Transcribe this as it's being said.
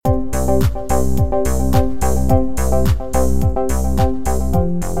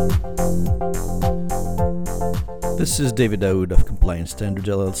This is David Daoud of Compliance Standards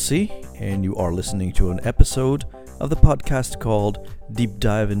LLC, and you are listening to an episode of the podcast called Deep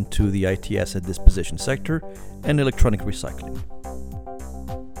Dive into the IT Asset Disposition Sector and Electronic Recycling.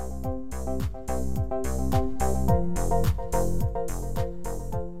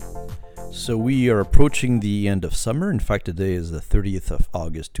 So we are approaching the end of summer. In fact, today is the 30th of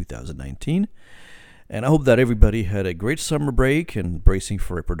August 2019. And I hope that everybody had a great summer break and bracing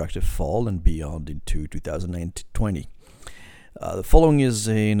for a productive fall and beyond into 2020. The following is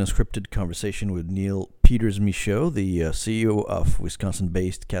an unscripted conversation with Neil Peters-Michaud, the CEO of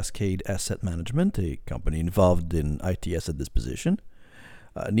Wisconsin-based Cascade Asset Management, a company involved in IT asset disposition.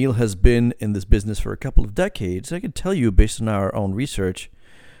 Neil has been in this business for a couple of decades. I can tell you, based on our own research,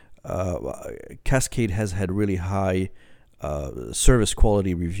 Cascade has had really high service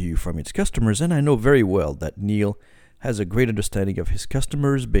quality review from its customers, and I know very well that Neil has a great understanding of his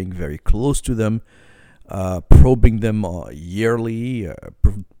customers, being very close to them, probing them yearly,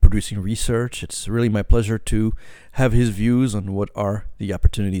 producing research. It's really my pleasure to have his views on what are the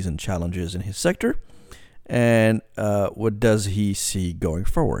opportunities and challenges in his sector, and what does he see going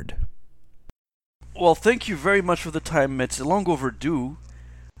forward. Well, thank you very much for the time. It's long overdue.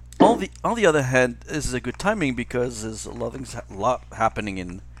 On the other hand, this is a good timing because there's a lot happening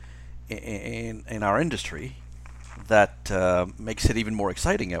in our industry that makes it even more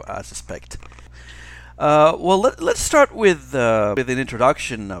exciting, I suspect. Let's start with an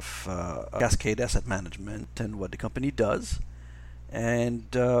introduction of Cascade Asset Management and what the company does,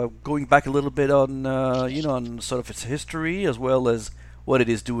 and going back a little bit on on sort of its history as well as what it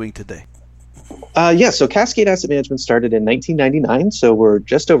is doing today. So Cascade Asset Management started in 1999, so we're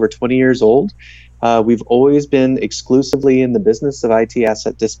just over 20 years old. We've always been exclusively in the business of IT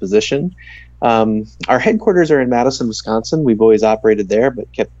asset disposition. Our headquarters are in Madison, Wisconsin. We've always operated there,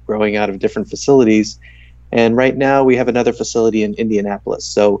 but kept growing out of different facilities. And right now we have another facility in Indianapolis.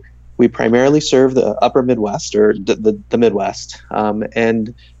 So we primarily serve the upper Midwest, or the Midwest,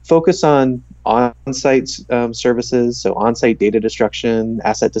 and focus on on-site services, so on-site data destruction,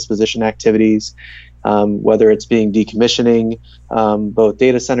 asset disposition activities, whether it's being decommissioning, both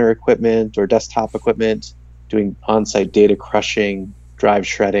data center equipment or desktop equipment, doing on-site data crushing, drive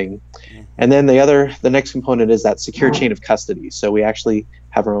shredding. And then the next component is that secure chain of custody. So we actually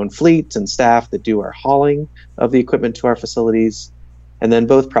have our own fleet and staff that do our hauling of the equipment to our facilities. And then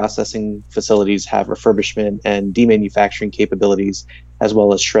both processing facilities have refurbishment and demanufacturing capabilities, as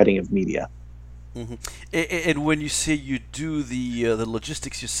well as shredding of media. Mm-hmm. And when you say you do the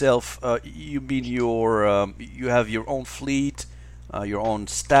logistics yourself, you mean you have your own fleet, your own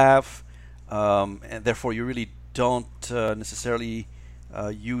staff, and therefore you really don't necessarily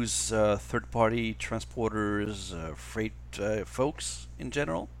use third-party transporters, freight folks in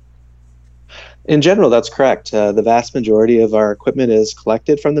general? In general, that's correct. The vast majority of our equipment is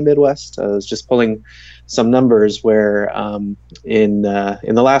collected from the Midwest. I was just pulling some numbers where in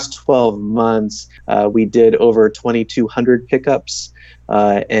the last 12 months, we did over 2,200 pickups,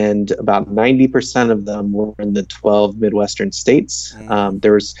 and about 90% of them were in the 12 Midwestern states.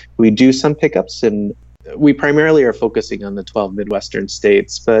 We do some pickups we primarily are focusing on the 12 Midwestern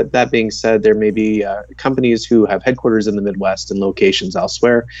states, but that being said, there may be companies who have headquarters in the Midwest and locations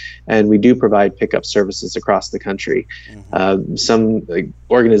elsewhere, and we do provide pickup services across the country. Some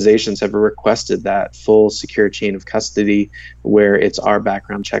organizations have requested that full secure chain of custody, where it's our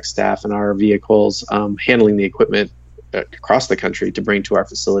background check staff and our vehicles handling the equipment across the country to bring to our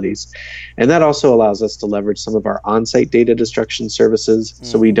facilities. And that also allows us to leverage some of our on-site data destruction services,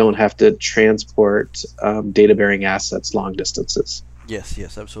 so we don't have to transport data-bearing assets long distances. Yes,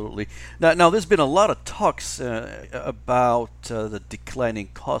 absolutely. Now there's been a lot of talks about the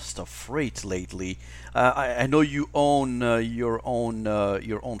declining cost of freight lately. I know you own your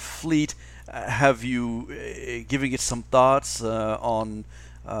own fleet. Have you giving it some thoughts on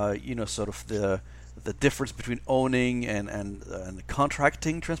sort of the difference between owning and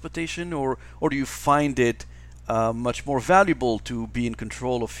contracting transportation, or do you find it much more valuable to be in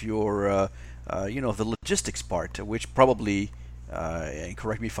control of your the logistics part, which probably, and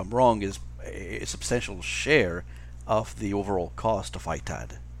correct me if I'm wrong, is a substantial share of the overall cost of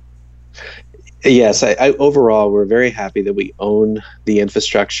ITAD? Yes, overall, we're very happy that we own the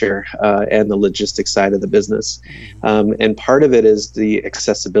infrastructure and the logistics side of the business. And part of it is the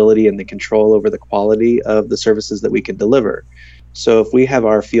accessibility and the control over the quality of the services that we can deliver. So if we have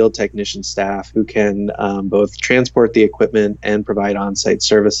our field technician staff who can both transport the equipment and provide on-site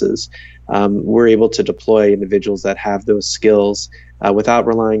services, we're able to deploy individuals that have those skills without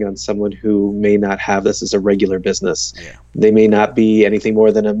relying on someone who may not have this as a regular business. Yeah. They may not be anything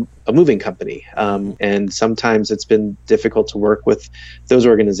more than a moving company. And sometimes it's been difficult to work with those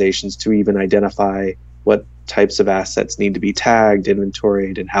organizations to even identify what types of assets need to be tagged,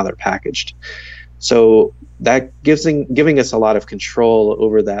 inventoried, and how they're packaged. So that giving us a lot of control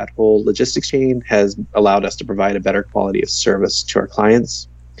over that whole logistics chain has allowed us to provide a better quality of service to our clients.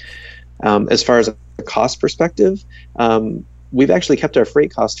 As far as a cost perspective, we've actually kept our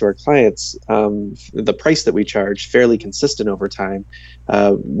freight costs to our clients, the price that we charge, fairly consistent over time.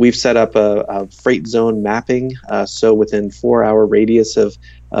 We've set up a freight zone mapping, so within 4-hour radius of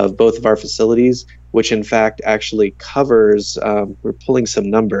both of our facilities, which in fact actually covers, we're pulling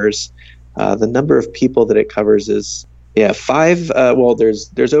some numbers. The number of people that it covers is,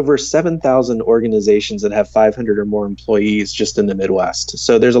 there's over 7,000 organizations that have 500 or more employees just in the Midwest.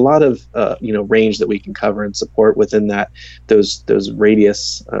 So there's a lot of range that we can cover and support within those radii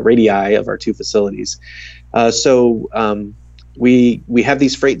of our two facilities. We have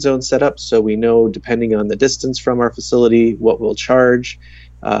these freight zones set up, so we know, depending on the distance from our facility, what we'll charge.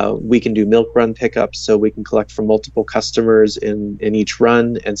 We can do milk run pickups, so we can collect from multiple customers in each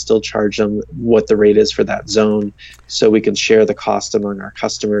run and still charge them what the rate is for that zone, so we can share the cost among our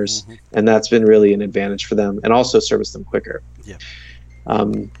customers. And that's been really an advantage for them, and also service them quicker. Yeah.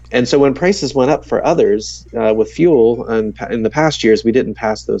 And so when prices went up for others with fuel, and in the past years, we didn't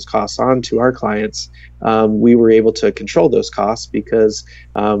pass those costs on to our clients. We were able to control those costs because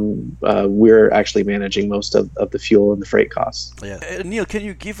we're actually managing most of the fuel and the freight costs. Yeah. Neil, can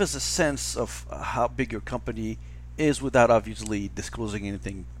you give us a sense of how big your company is without obviously disclosing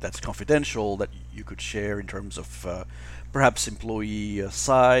anything that's confidential that you could share in terms of perhaps employee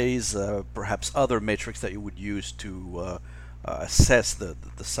size, perhaps other metrics that you would use to assess the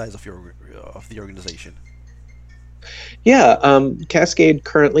size of the organization? Yeah, Cascade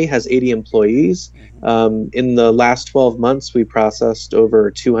currently has 80 employees. In the last 12 months, we processed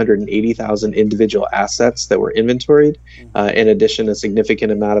over 280,000 individual assets that were inventoried. In addition, a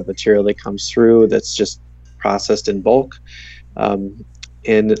significant amount of material that comes through that's just processed in bulk.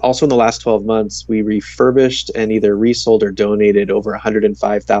 And also in the last 12 months, we refurbished and either resold or donated over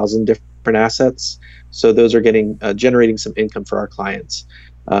 105,000 different assets. So those are generating some income for our clients.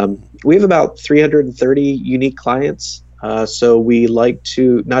 We have about 330 unique clients. So we like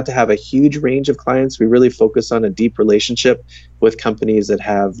not to have a huge range of clients. We really focus on a deep relationship with companies that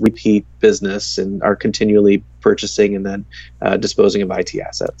have repeat business and are continually purchasing and then disposing of IT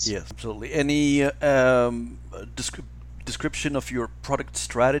assets. Yes, absolutely. Any description of your product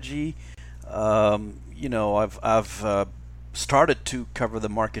strategy? I've started to cover the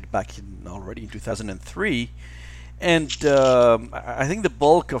market back already in 2003, and I think the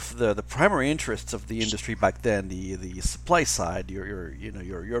bulk of the primary interests of the industry back then, the supply side,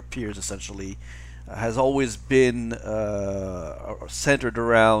 your peers essentially, has always been centered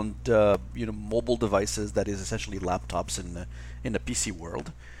around mobile devices, that is essentially laptops in the PC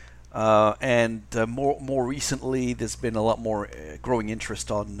world. And more recently, there's been a lot more growing interest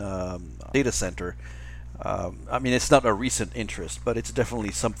on data center. It's not a recent interest, but it's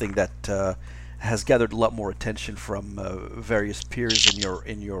definitely something that has gathered a lot more attention from various peers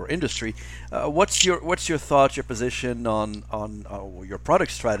in your industry. What's your thoughts, your position on your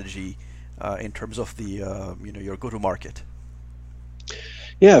product strategy in terms of your go-to-market?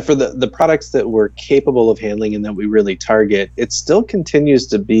 Yeah, for the products that we're capable of handling and that we really target, it still continues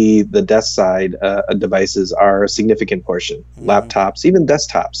to be the desk side devices are a significant portion. Laptops, even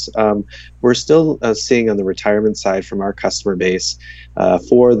desktops. We're still seeing on the retirement side from our customer base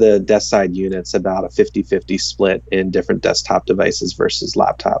for the desk side units about a 50-50 split in different desktop devices versus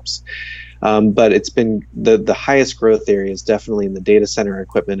laptops. But it's been the highest growth area is definitely in the data center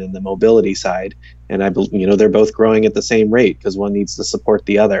equipment and the mobility side. And they're both growing at the same rate because one needs to support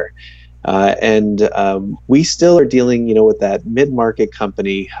the other. And we still are dealing, with that mid-market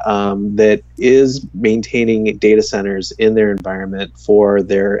company that is maintaining data centers in their environment for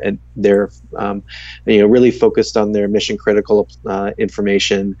their really focused on their mission critical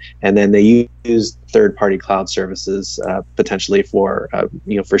information, and then they use third-party cloud services potentially for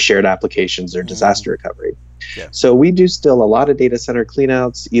shared applications or disaster recovery. Yeah. So we do still a lot of data center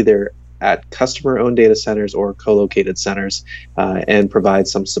cleanouts, either at customer-owned data centers or co-located centers, and provide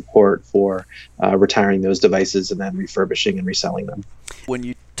some support for retiring those devices and then refurbishing and reselling them. When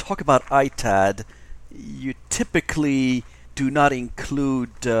you talk about ITAD, you typically do not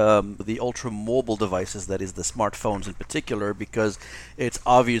include the ultra mobile devices, that is the smartphones in particular, because it's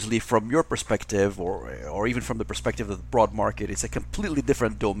obviously from your perspective, or even from the perspective of the broad market, it's a completely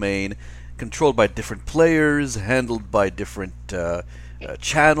different domain, controlled by different players, handled by different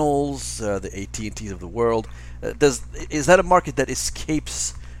channels, the AT&Ts of the world. Is that a market that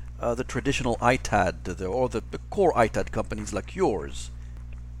escapes the traditional ITAD or the core ITAD companies like yours?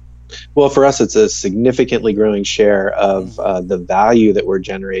 Well, for us, it's a significantly growing share of the value that we're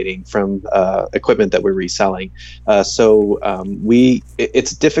generating from equipment that we're reselling. It's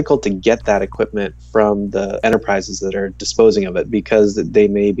difficult to get that equipment from the enterprises that are disposing of it because they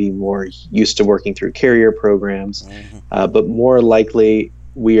may be more used to working through carrier programs. But more likely,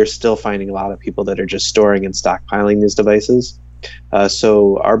 we are still finding a lot of people that are just storing and stockpiling these devices.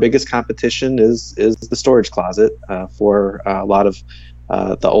 So our biggest competition is the storage closet for a lot of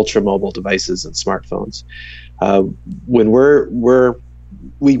the ultra mobile devices and smartphones. When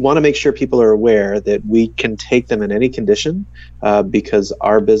we want to make sure people are aware that we can take them in any condition, because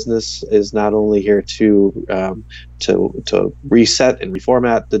our business is not only here to reset and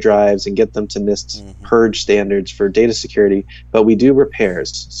reformat the drives and get them to NIST purge standards for data security, but we do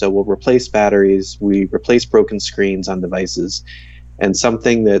repairs. So we'll replace batteries, we replace broken screens on devices. And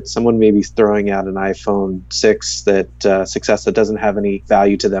something that someone may be throwing out an iPhone 6 6S that doesn't have any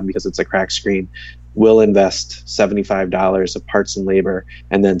value to them because it's a cracked screen, will invest $75 of parts and labor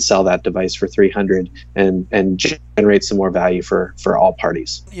and then sell that device for $300 and generate some more value for all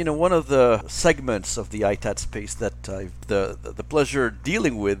parties. You know, one of the segments of the ITAD space that I've the pleasure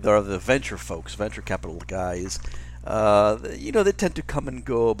dealing with are the venture folks, venture capital guys. They tend to come and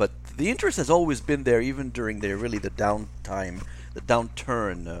go, but the interest has always been there, even during the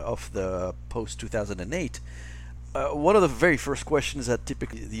downturn of the post-2008. One of the very first questions that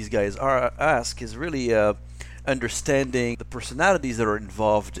typically these guys ask is really understanding the personalities that are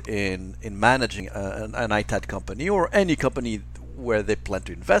involved in managing an ITAD company, or any company where they plan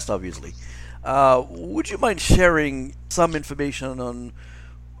to invest, obviously. Would you mind sharing some information on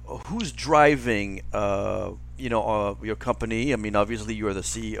who's driving your company? I mean, obviously you're the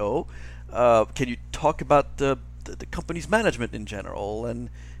CEO. Can you talk about the company's management in general, and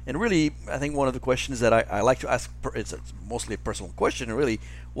really, I think one of the questions that I like to ask, it's mostly a personal question, really,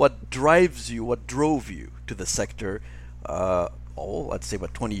 what drove you to the sector, let's say,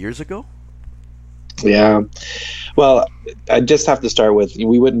 20 years ago? Yeah. Well, I just have to start with,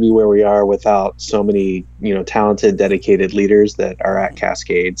 we wouldn't be where we are without so many, talented, dedicated leaders that are at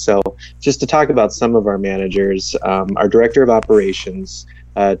Cascade. So just to talk about some of our managers, our director of operations,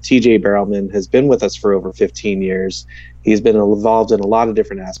 TJ Barrelman, has been with us for over 15 years. He's been involved in a lot of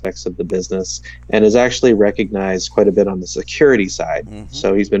different aspects of the business and is actually recognized quite a bit on the security side.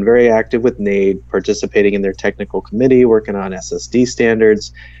 So he's been very active with NAID, participating in their technical committee, working on SSD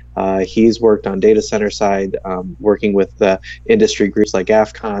standards. He's worked on data center side, working with industry groups like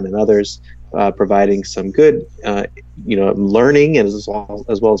AFCON and others, providing some good, learning, and as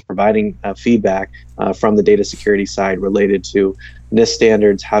well as providing feedback from the data security side related to NIST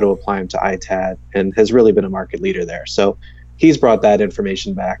standards, how to apply them to ITAD, and has really been a market leader there. So he's brought that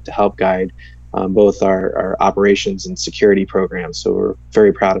information back to help guide both our operations and security programs. So we're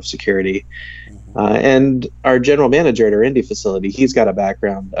very proud of security. And our general manager at our Indy facility, he's got a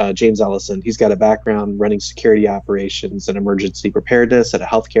background, James Ellison, he's got a background running security operations and emergency preparedness at a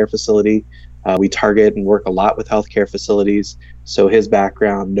healthcare facility. We target and work a lot with healthcare facilities. So his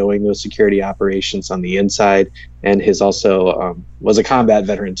background, knowing those security operations on the inside, and his also was a combat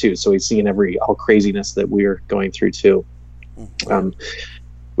veteran too. So he's seen all craziness that we're going through too.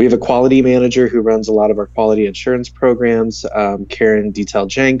 We have a quality manager who runs a lot of our quality assurance programs, Karen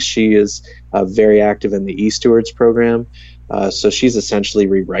Detail-Jenks. She is very active in the eStewards program. So she's essentially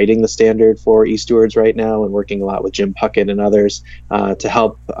rewriting the standard for eStewards right now and working a lot with Jim Puckett and others to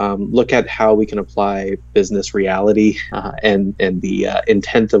help look at how we can apply business reality and the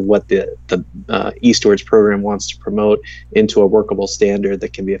intent of what the eStewards program wants to promote into a workable standard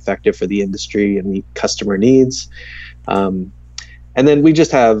that can be effective for the industry and meet customer needs. And then we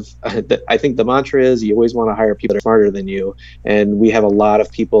just have, I think the mantra is you always want to hire people that are smarter than you. And we have a lot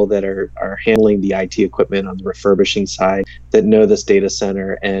of people that are handling the IT equipment on the refurbishing side that know this data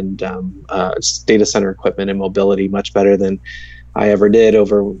center and data center equipment and mobility much better than I ever did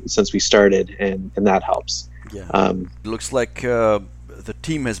since we started. And that helps. Yeah. It looks like the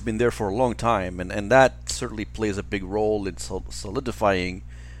team has been there for a long time. And that certainly plays a big role in solidifying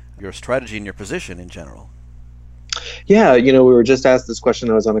your strategy and your position in general. Yeah, we were just asked this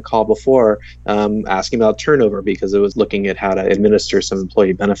question. I was on a call before, asking about turnover because it was looking at how to administer some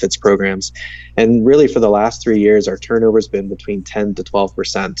employee benefits programs. And really, for the last 3 years, our turnover has been between 10 to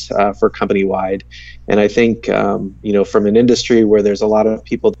 12% for company wide. And I think, from an industry where there's a lot of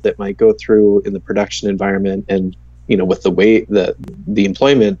people that might go through in the production environment and with the way the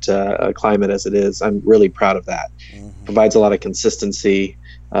employment climate as it is, I'm really proud of that. Mm-hmm. Provides a lot of consistency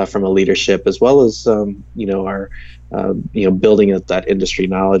from a leadership, as well as our building up that industry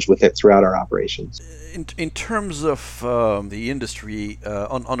knowledge with it throughout our operations. In terms of the industry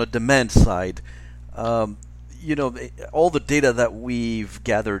on a demand side, all the data that we've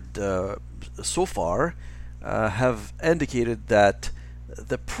gathered so far have indicated that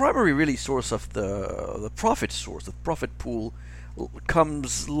the primary really source of the profit pool,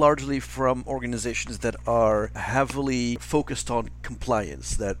 comes largely from organizations that are heavily focused on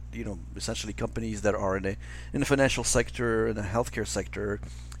compliance, that essentially companies that are in the financial sector, in the healthcare sector,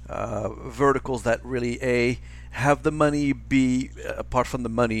 verticals that really have the money, apart from the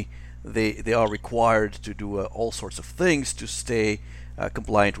money, they are required to do all sorts of things to stay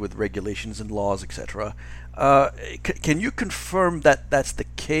compliant with regulations and laws, etc. Can you confirm that that's the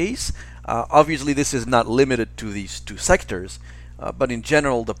case? Obviously, this is not limited to these two sectors, but in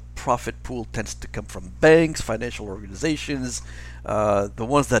general, the profit pool tends to come from banks, financial organizations, the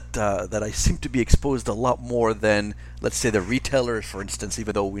ones that I seem to be exposed a lot more than, let's say, the retailers, for instance,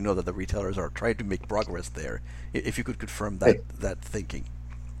 even though we know that the retailers are trying to make progress there. If you could confirm that thinking.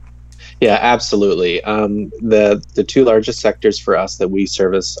 Yeah, absolutely. The two largest sectors for us that we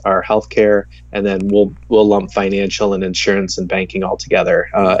service are healthcare, and then we'll lump financial and insurance and banking all together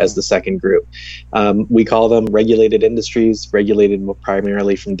as the second group. We call them regulated industries, regulated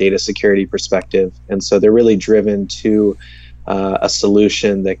primarily from data security perspective, and so they're really driven to a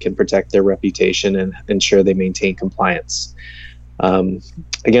solution that can protect their reputation and ensure they maintain compliance.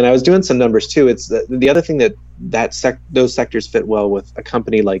 Again, I was doing some numbers too. It's the other thing those sectors fit well with a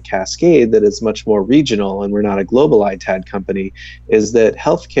company like Cascade that is much more regional, and we're not a global ITAD company, is that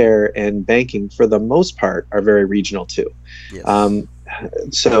healthcare and banking, for the most part, are very regional too. Yes.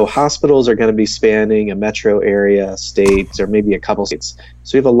 So hospitals are going to be spanning a metro area, states, or maybe a couple states.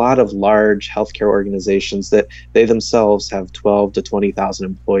 So we have a lot of large healthcare organizations that they themselves have 12 to 20,000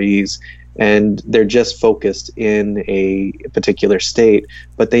 employees, and they're just focused in a particular state,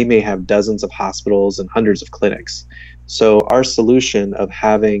 but they may have dozens of hospitals and hundreds of clinics. So our solution of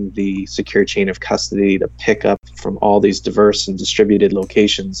having the secure chain of custody to pick up from all these diverse and distributed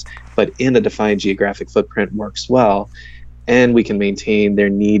locations, but in a defined geographic footprint, works well. And we can maintain their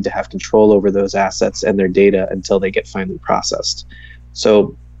need to have control over those assets and their data until they get finally processed.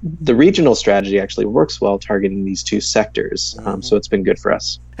 So the regional strategy actually works well targeting these two sectors. So it's been good for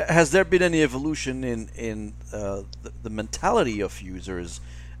us. Has there been any evolution in the mentality of users?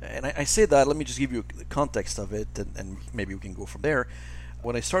 And I say that, let me just give you the context of it, and maybe we can go from there.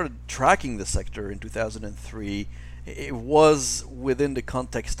 When I started tracking the sector in 2003, it was within the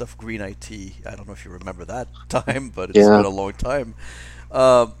context of Green IT. I don't know if you remember that time, but it's been a long time.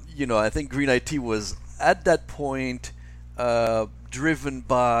 I think Green IT was at that point driven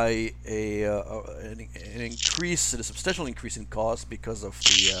by an increase, a substantial increase in cost because of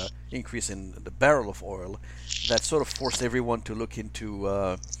the increase in the barrel of oil that sort of forced everyone to look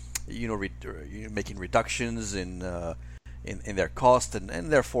into making reductions in their cost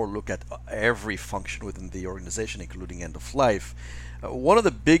and therefore look at every function within the organization, including end of life. One of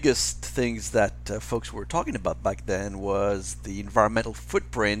the biggest things that folks were talking about back then was the environmental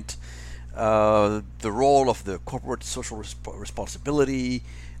footprint, the role of the corporate social responsibility,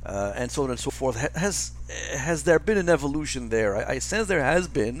 and so on and so forth. Has there been an evolution there? I sense there has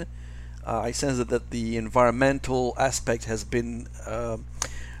been. I sense that the environmental aspect has been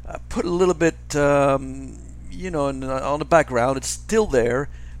put a little bit, on the background. It's still there,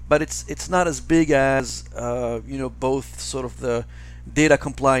 but it's not as big as both sort of the data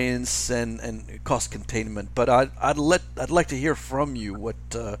compliance and cost containment. But I'd like to hear from you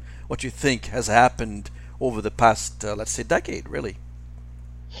what you think has happened over the past, let's say, decade, really.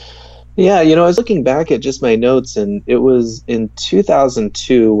 Yeah, I was looking back at just my notes, and it was in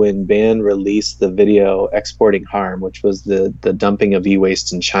 2002 when BAN released the video Exporting Harm, which was the dumping of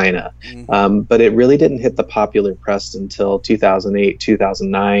e-waste in China. But it really didn't hit the popular press until 2008,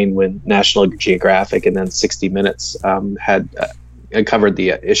 2009, when National Geographic and then 60 Minutes had covered the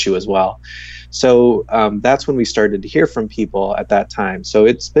issue as well. So that's when we started to hear from people at that time. So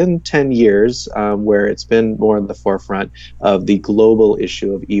it's been 10 years where it's been more in the forefront of the global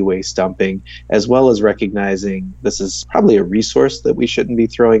issue of e-waste dumping, as well as recognizing this is probably a resource that we shouldn't be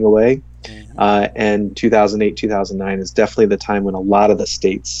throwing away. And 2008, 2009 is definitely the time when a lot of the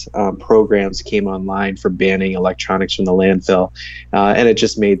states' programs came online for banning electronics from the landfill. And it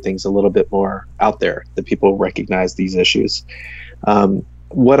just made things a little bit more out there that people recognize these issues.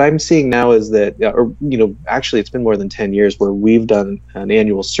 What I'm seeing now is that, actually it's been more than 10 years where we've done an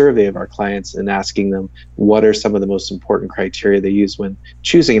annual survey of our clients and asking them what are some of the most important criteria they use when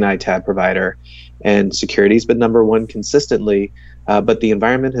choosing an ITAD provider. And security's been number one consistently, but the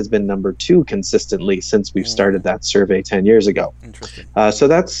environment has been number two consistently since we've started that survey 10 years ago. Interesting. So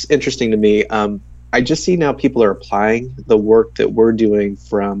that's interesting to me. I just see now people are applying the work that we're doing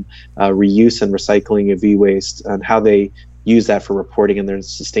from reuse and recycling of e-waste and how they use that for reporting in their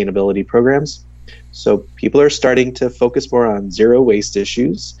sustainability programs. So people are starting to focus more on zero waste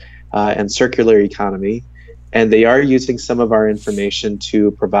issues and circular economy, and they are using some of our information to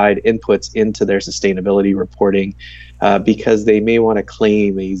provide inputs into their sustainability reporting because they may want to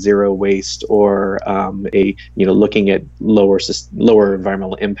claim a zero waste or looking at lower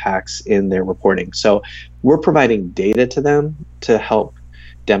environmental impacts in their reporting. So we're providing data to them to help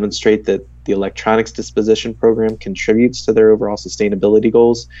demonstrate that the electronics disposition program contributes to their overall sustainability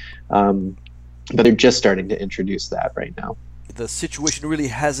goals, but they're just starting to introduce that right now. The situation really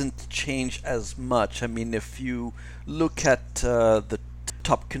hasn't changed as much. I mean, if you look at the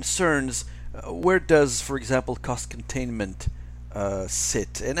top concerns, where does, for example, cost containment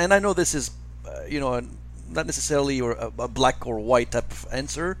sit? And I know this is, not necessarily a black or white type of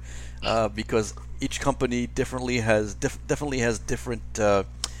answer, because each company definitely has different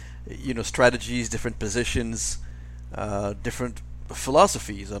strategies, different positions, different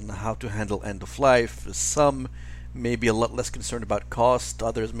philosophies on how to handle end of life. Some may be a lot less concerned about cost,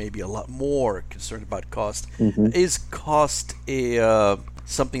 others may be a lot more concerned about cost. Is cost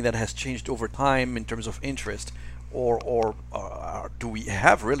something that has changed over time in terms of interest, or do we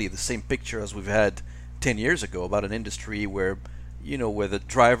have really the same picture as we've had 10 years ago about an industry where the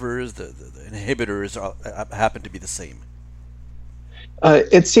drivers, the inhibitors happen to be the same?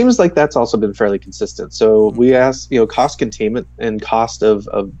 It seems like that's also been fairly consistent. So we asked, cost containment and cost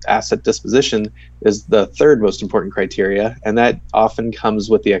of asset disposition is the third most important criteria. And that often comes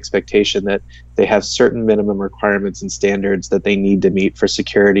with the expectation that they have certain minimum requirements and standards that they need to meet for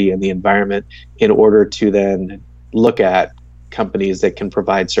security and the environment in order to then look at companies that can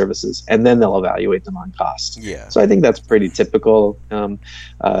provide services, and then they'll evaluate them on cost. Yeah. So I think that's pretty typical.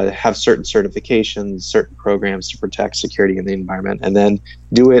 Have certain certifications, certain programs to protect security in the environment, and then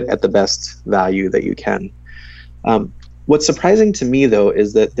do it at the best value that you can. What's surprising to me, though,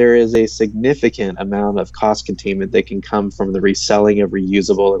 is that there is a significant amount of cost containment that can come from the reselling of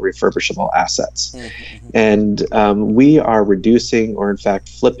reusable and refurbishable assets. And we are reducing, or in fact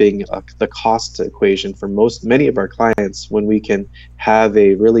flipping, the cost equation for many of our clients when we can have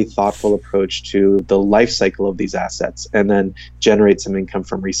a really thoughtful approach to the life cycle of these assets and then generate some income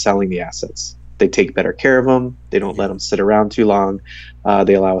from reselling the assets. They take better care of them. They don't let them sit around too long.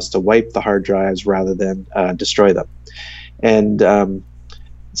 They allow us to wipe the hard drives rather than destroy them. And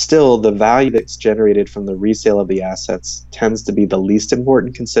still, the value that's generated from the resale of the assets tends to be the least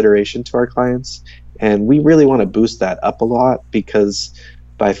important consideration to our clients. And we really want to boost that up a lot, because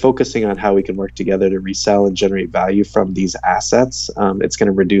by focusing on how we can work together to resell and generate value from these assets, it's going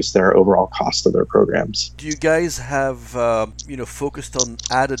to reduce their overall cost of their programs. Do you guys have, focused on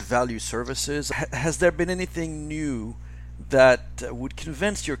added value services? Has there been anything new that would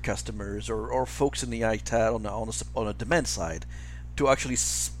convince your customers or folks in the ITAD on a demand side to actually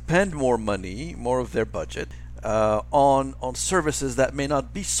spend more money, more of their budget, on services that may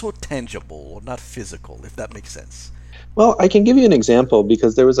not be so tangible or not physical, if that makes sense? Well, I can give you an example,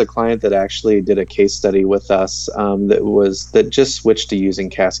 because there was a client that actually did a case study with us that just switched to using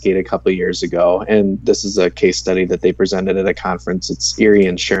Cascade a couple of years ago. And this is a case study that they presented at a conference. It's Erie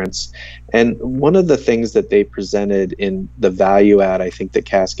Insurance. And one of the things that they presented in the value add I think that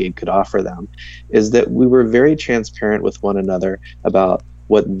Cascade could offer them is that we were very transparent with one another about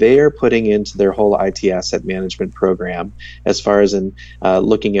what they're putting into their whole IT asset management program, as far as in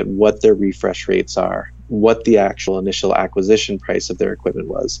looking at what their refresh rates are, what the actual initial acquisition price of their equipment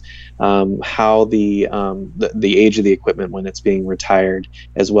was, how the age of the equipment when it's being retired,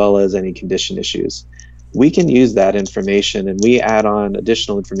 as well as any condition issues. We can use that information, and we add on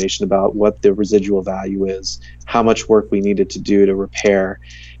additional information about what the residual value is, how much work we needed to do to repair,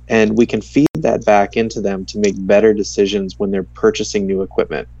 and we can feed that back into them to make better decisions when they're purchasing new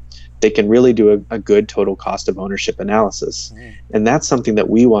equipment. They can really do a good total cost of ownership analysis. And that's something that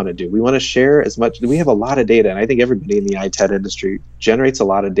we want to do. We want to share as much. We have a lot of data, and I think everybody in the ITAD industry generates a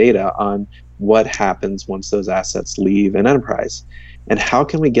lot of data on what happens once those assets leave an enterprise. And how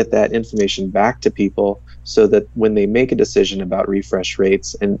can we get that information back to people so that when they make a decision about refresh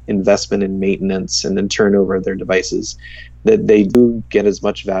rates and investment in maintenance and then turnover of their devices, that they do get as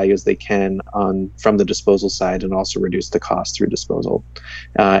much value as they can from the disposal side and also reduce the cost through disposal.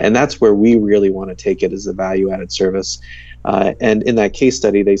 And that's where we really want to take it as a value-added service. And in that case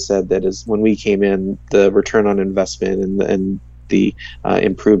study, they said that when we came in, the return on investment and the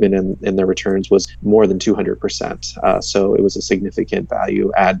improvement in their returns was more than 200%. So it was a significant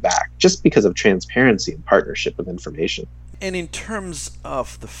value add back just because of transparency and partnership of information. And in terms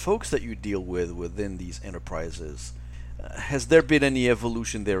of the folks that you deal with within these enterprises, has there been any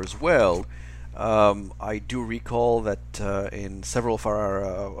evolution there as well? I do recall that in several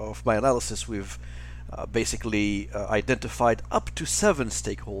of my analysis, we've basically identified up to 7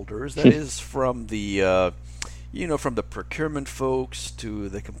 stakeholders. That is from the from the procurement folks to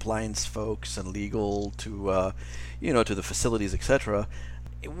the compliance folks and legal to to the facilities, etc.,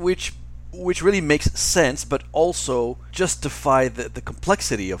 which really makes sense, but also justify the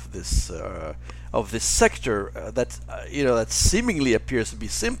complexity of this sector that seemingly appears to be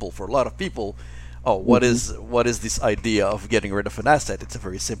simple for a lot of people. Oh, what is this idea of getting rid of an asset? It's a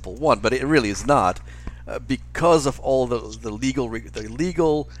very simple one, but it really is not, because of all the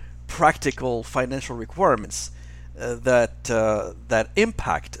legal, practical, financial requirements that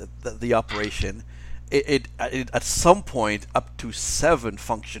impact the operation. It at some point up to 7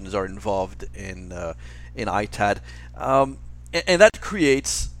 functions are involved in ITAD, and that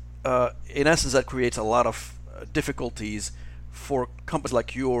creates, in essence, a lot of difficulties for companies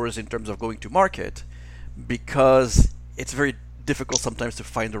like yours in terms of going to market, because it's very difficult sometimes to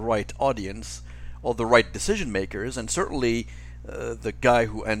find the right audience or the right decision makers, and certainly the guy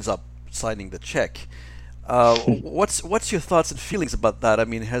who ends up signing the check. What's your thoughts and feelings about that? I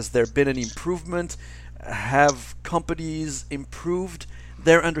mean, has there been any improvement? Have companies improved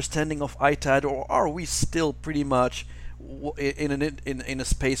their understanding of ITAD, or are we still pretty much in a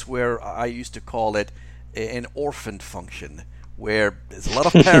space where I used to call it an orphaned function, where there's a lot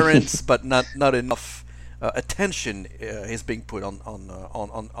of parents but not enough attention is being put on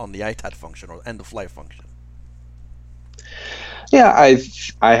the ITAD function or end of life function? Yeah,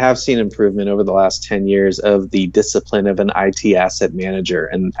 I have seen improvement over the last 10 years of the discipline of an IT asset manager,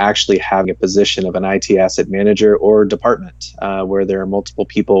 and actually having a position of an IT asset manager or department where there are multiple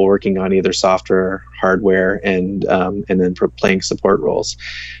people working on either software, hardware, and then playing support roles.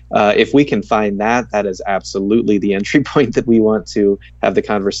 If we can find that is absolutely the entry point that we want to have the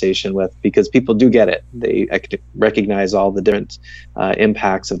conversation with, because people do get it. They recognize all the different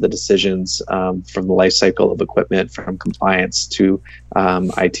impacts of the decisions from the life cycle of equipment, from compliance to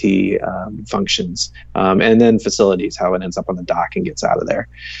IT functions, and then facilities, how it ends up on the dock and gets out of there.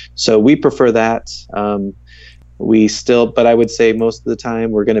 So we prefer that. But I would say most of the time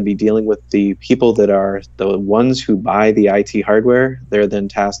we're going to be dealing with the people that are the ones who buy the IT hardware. They're then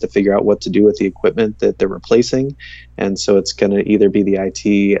tasked to figure out what to do with the equipment that they're replacing. And so it's going to either be the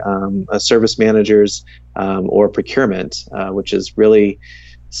IT service managers or procurement, which is really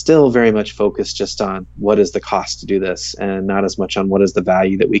still very much focused just on what is the cost to do this, and not as much on what is the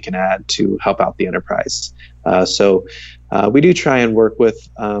value that we can add to help out the enterprise. So we do try and work with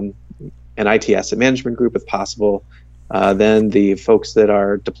an IT asset management group if possible, then the folks that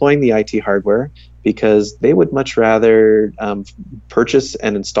are deploying the IT hardware, because they would much rather purchase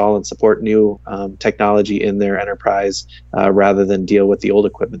and install and support new technology in their enterprise rather than deal with the old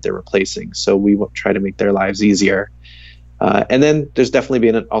equipment they're replacing. So we will try to make their lives easier. And then there's definitely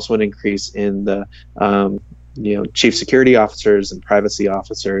been also an increase in the chief security officers and privacy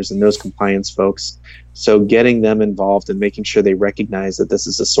officers and those compliance folks. So getting them involved and making sure they recognize that this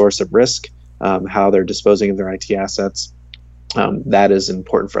is a source of risk, how they're disposing of their IT assets, that is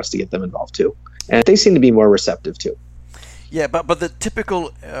important for us to get them involved too. And they seem to be more receptive too. Yeah, but the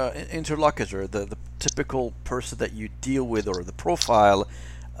typical interlocutor, the typical person that you deal with, or the profile,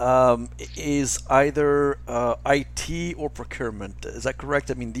 is either IT or procurement. Is that correct?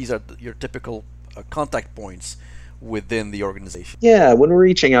 I mean, these are your typical contact points within the organization. Yeah, when we're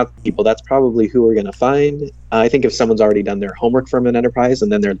reaching out to people, that's probably who we're going to find. I think if someone's already done their homework from an enterprise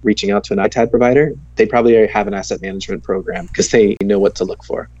and then they're reaching out to an ITAD provider, they probably already have an asset management program because they know what to look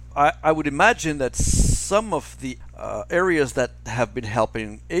for. I would imagine that some of the areas that have been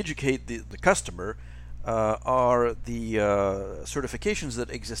helping educate the customer are the certifications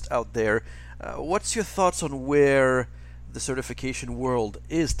that exist out there. What's your thoughts on where the certification world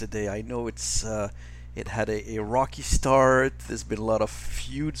is today? I know it's It had a rocky start. There's been a lot of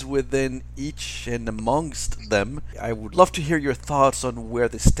feuds within each and amongst them. I would love to hear your thoughts on where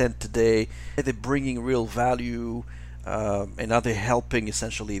they stand today. Are they bringing real value? And are they helping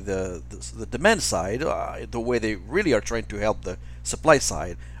essentially the demand side, the way they really are trying to help the supply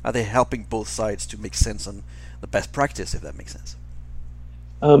side? Are they helping both sides to make sense on the best practice, if that makes sense?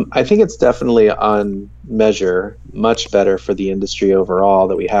 I think it's definitely on measure much better for the industry overall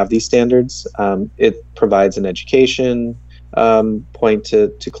that we have these standards. It provides an education point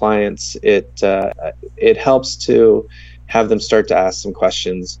to clients. It helps to have them start to ask some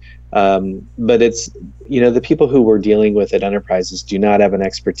questions. But it's, the people who we're dealing with at enterprises do not have an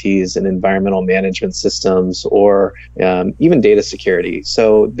expertise in environmental management systems or even data security.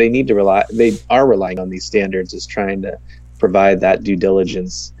 So they are relying on these standards as trying to provide that due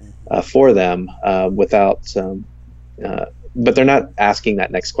diligence for them but they're not asking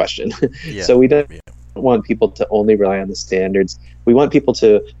that next question. Yeah. So we don't want people to only rely on the standards. We want people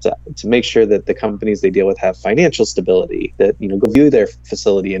to make sure that the companies they deal with have financial stability, that go view their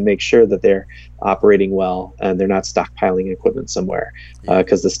facility and make sure that they're operating well and they're not stockpiling equipment somewhere,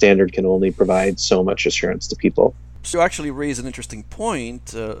 because the standard can only provide so much assurance to people. So you actually raise an interesting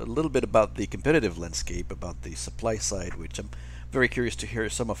point, a little bit about the competitive landscape, about the supply side, which I'm very curious to hear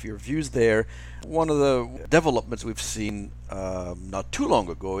some of your views there. One of the developments we've seen not too long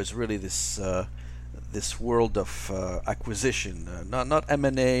ago is really this world of acquisition, not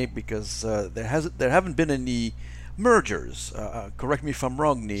M&A, because there haven't been any mergers. Correct me if I'm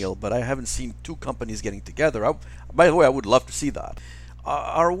wrong, Neil, but I haven't seen two companies getting together. By the way, I would love to see that.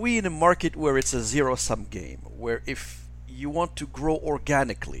 Are we in a market where it's a zero-sum game, where if you want to grow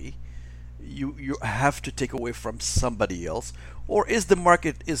organically, you have to take away from somebody else, or is the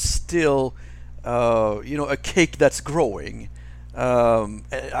market still a cake that's growing?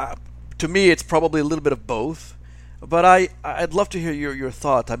 To me, it's probably a little bit of both, but I'd love to hear your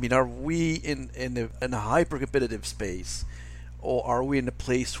thought. I mean, are we in a hyper-competitive space, or are we in a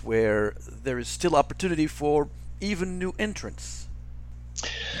place where there is still opportunity for even new entrants?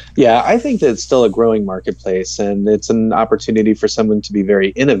 Yeah, I think that it's still a growing marketplace, and it's an opportunity for someone to be very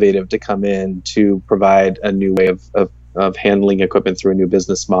innovative, to come in to provide a new way of handling equipment through a new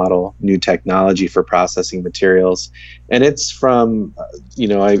business model, new technology for processing materials. And it's from,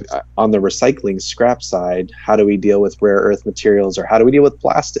 on the recycling scrap side, how do we deal with rare earth materials, or how do we deal with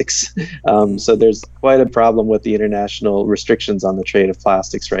plastics? So there's quite a problem with the international restrictions on the trade of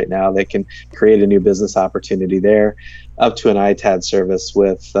plastics right now that can create a new business opportunity there, up to an ITAD service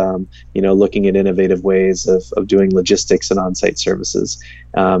with, looking at innovative ways of doing logistics and on-site services,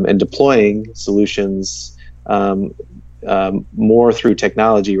 and deploying solutions more through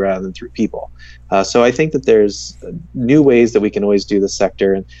technology rather than through people. So I think that there's new ways that we can always do the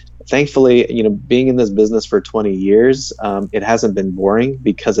sector. And thankfully, being in this business for 20 years, it hasn't been boring,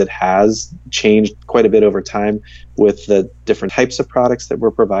 because it has changed quite a bit over time with the different types of products that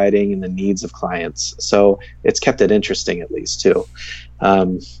we're providing and the needs of clients. So it's kept it interesting, at least, too.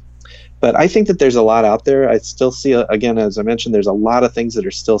 But I think that there's a lot out there. I still see, again, as I mentioned, there's a lot of things that are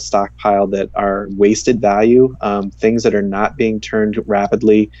still stockpiled that are wasted value, things that are not being turned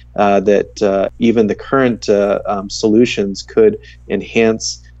rapidly, that even the current solutions could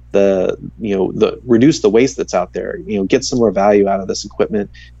enhance reduce the waste that's out there, get some more value out of this equipment,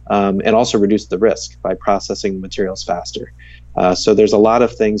 and also reduce the risk by processing materials faster. So there's a lot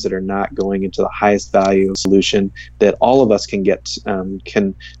of things that are not going into the highest value solution that all of us can get,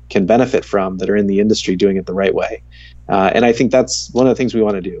 can benefit from, that are in the industry doing it the right way. And I think that's one of the things we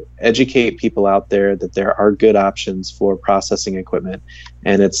want to do: educate people out there that there are good options for processing equipment,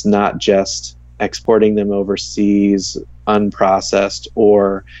 and it's not just exporting them overseas unprocessed,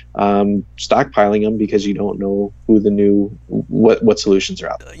 or stockpiling them because you don't know who what solutions are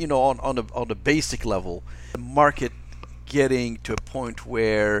out there. On the basic level, the market getting to a point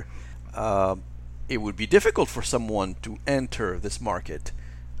where it would be difficult for someone to enter this market,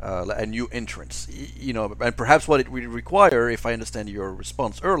 a new entrance, and perhaps what it would require, if I understand your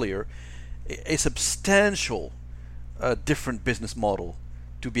response earlier, a substantial different business model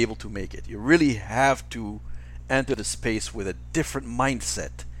to be able to make it. You really have to enter the space with a different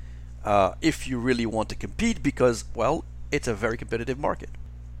mindset if you really want to compete, because, well, it's a very competitive market.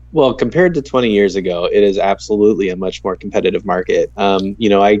 Well, compared to 20 years ago, it is absolutely a much more competitive market.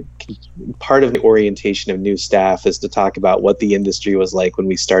 Part of the orientation of new staff is to talk about what the industry was like when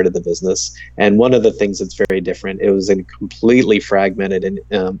we started the business. And one of the things that's very different, it was a completely fragmented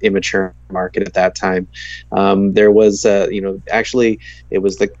and immature market at that time. There was, actually, it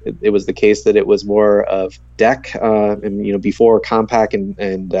was the case that it was more of DEC, and before Compaq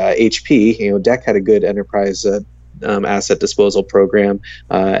and HP. DEC had a good enterprise asset disposal program,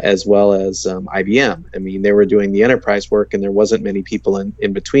 as well as IBM. I mean, they were doing the enterprise work, and there wasn't many people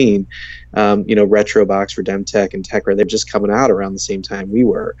in between. Retrobox, Redemtech, and Tecra, they're just coming out around the same time we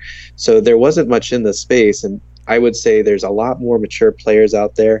were. So there wasn't much in the space, and I would say there's a lot more mature players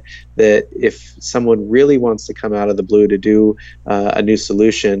out there that if someone really wants to come out of the blue to do a new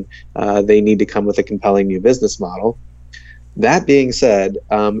solution, they need to come with a compelling new business model. That being said,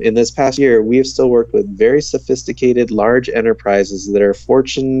 in this past year, we have still worked with very sophisticated, large enterprises that are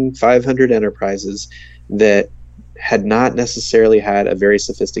Fortune 500 enterprises that had not necessarily had a very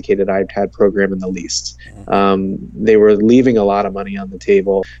sophisticated ITAD program in the least. They were leaving a lot of money on the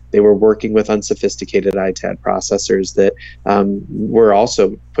table. They were working with unsophisticated ITAD processors that were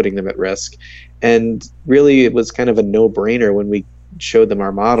also putting them at risk. And really, it was kind of a no-brainer when we showed them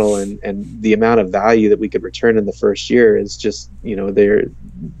our model, and the amount of value that we could return in the first year is just,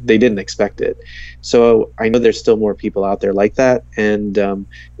 they didn't expect it. So I know there's still more people out there like that, and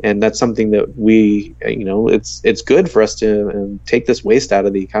that's something that we, it's good for us to take this waste out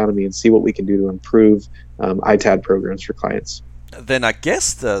of the economy and see what we can do to improve ITAD programs for clients. Then I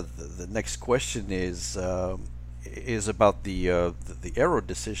guess the next question is about the Arrow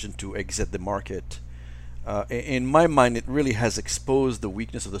decision to exit the market. In my mind, it really has exposed the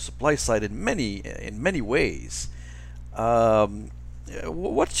weakness of the supply side in many ways.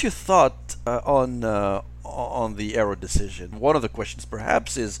 What's your thought on the Arrow decision? One of the questions,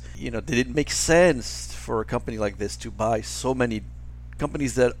 perhaps, is did it make sense for a company like this to buy so many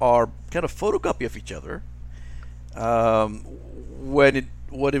companies that are kind of photocopy of each other, when it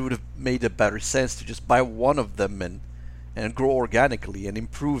would have made a better sense to just buy one of them and grow organically and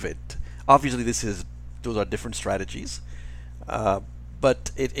improve it? Obviously, those are different strategies, but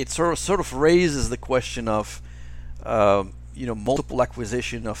it sort of raises the question of multiple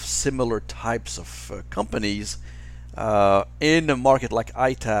acquisition of similar types of companies in a market like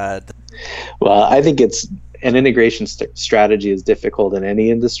ITAD. Well, I think it's an integration strategy is difficult in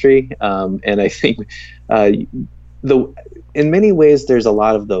any industry, and I think in many ways, there's a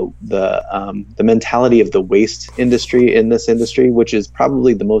lot of the mentality of the waste industry in this industry, which is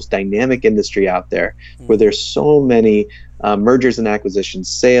probably the most dynamic industry out there, where there's so many mergers and acquisitions,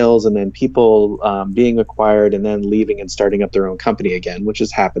 sales, and then people being acquired and then leaving and starting up their own company again, which has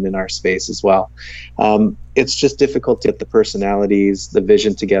happened in our space as well. It's just difficult to get the personalities, the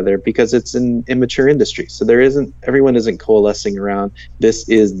vision together, because it's an immature industry. So everyone isn't coalescing around this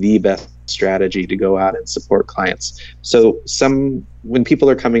is the best strategy to go out and support clients. So when people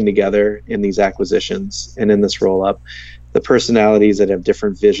are coming together in these acquisitions and in this roll-up, the personalities that have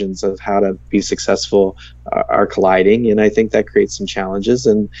different visions of how to be successful are colliding, and I think that creates some challenges.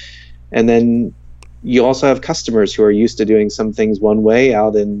 And then you also have customers who are used to doing some things one way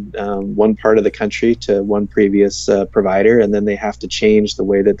out in one part of the country to one previous provider, and then they have to change the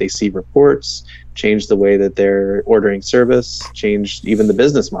way that they see reports, change the way that they're ordering service, change even the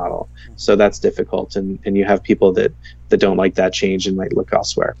business model. So that's difficult, and you have people that don't like that change and might look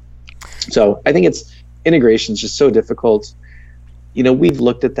elsewhere. So I think integration is just so difficult. We've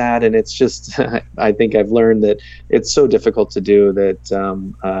looked at that, and it's just I think I've learned that it's so difficult to do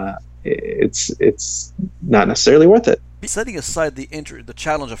that it's not necessarily worth it. Setting aside the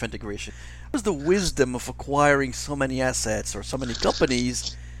challenge of integration, what is the wisdom of acquiring so many assets or so many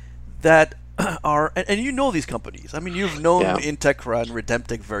companies that are, and these companies. I mean, you've known Integra and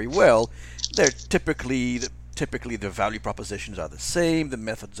Redemtech very well. They're typically the value propositions are the same, the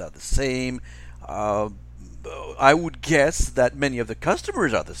methods are the same. I would guess that many of the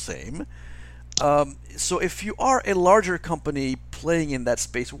customers are the same. So if you are a larger company playing in that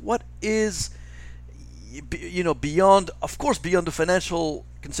space, what is, beyond the financial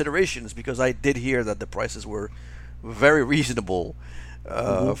considerations, because I did hear that the prices were very reasonable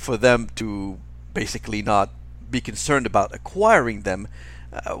for them to basically not be concerned about acquiring them.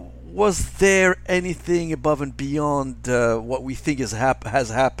 Was there anything above and beyond what we think has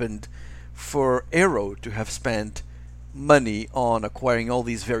happened for Arrow to have spent money on acquiring all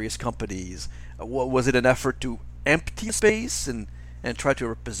these various companies? Was it an effort to empty space and try to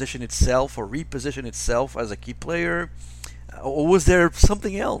reposition itself as a key player? Or was there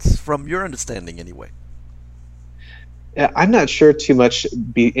something else from your understanding anyway? I'm not sure too much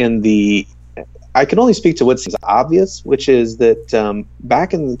in the. I can only speak to what seems obvious, which is that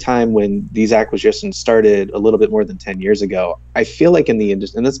back in the time when these acquisitions started a little bit more than 10 years ago, I feel like in the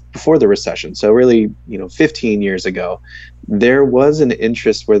industry, and that's before the recession, so really, 15 years ago, there was an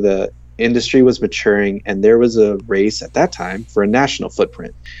interest where the industry was maturing and there was a race at that time for a national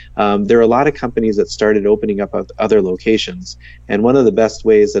footprint. There are a lot of companies that started opening up other locations, and one of the best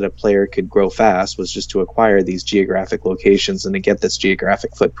ways that a player could grow fast was just to acquire these geographic locations and to get this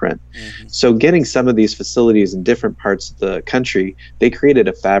geographic footprint. Mm-hmm. So getting some of these facilities in different parts of the country, they created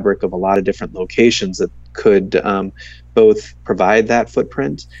a fabric of a lot of different locations that could both provide that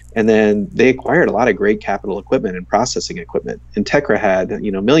footprint, and then they acquired a lot of great capital equipment and processing equipment. Entekra had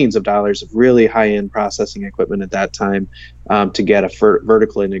millions of dollars of really high-end processing equipment at that time to get a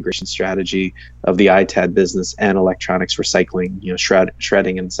vertical integration strategy of the ITAD business and electronics recycling,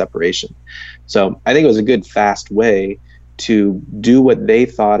 shredding and separation. So I think it was a good, fast way to do what they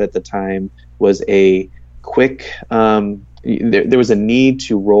thought at the time was a quick. There was a need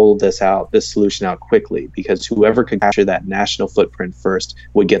to roll this solution out quickly, because whoever could capture that national footprint first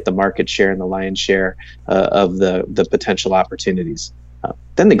would get the market share and the lion's share of the potential opportunities.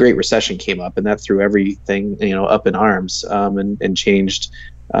 Then the Great Recession came up, and that threw everything up in arms and changed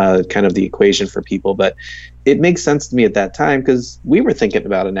kind of the equation for people. But it makes sense to me at that time because we were thinking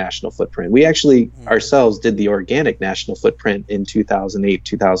about a national footprint. We actually ourselves did the organic national footprint in 2008,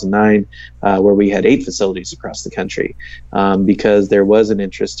 2009, where we had 8 facilities across the country because there was an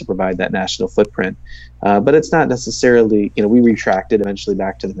interest to provide that national footprint. But it's not necessarily, we retracted eventually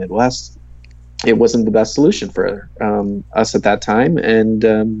back to the Midwest. It wasn't the best solution for us at that time, and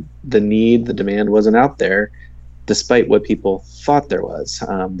the demand wasn't out there, despite what people thought there was,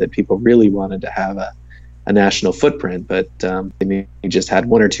 that people really wanted to have a national footprint, but they maybe just had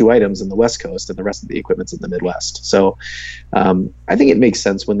 1 or 2 items in the West Coast and the rest of the equipment's in the Midwest. So I think it makes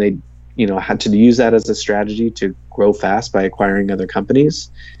sense when they had to use that as a strategy to grow fast by acquiring other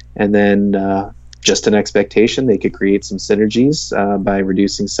companies, and then just an expectation they could create some synergies by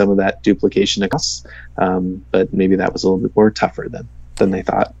reducing some of that duplication of costs, but maybe that was a little bit more tougher than they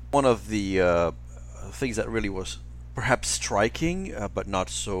thought. One of the things that really was perhaps striking but not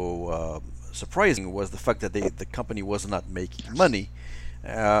so surprising was the fact that the company was not making money.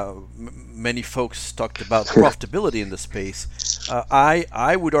 Many folks talked about profitability in the space.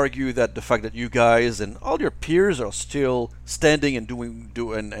 I would argue that the fact that you guys and all your peers are still standing and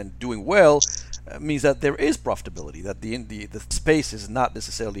doing well means that there is profitability. That the space is not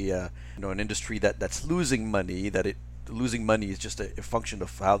necessarily an industry that's losing money. Losing money is just a function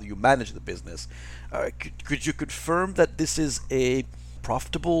of how you manage the business. Could you confirm that this is a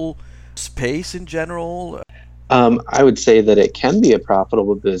profitable space in general? I would say that it can be a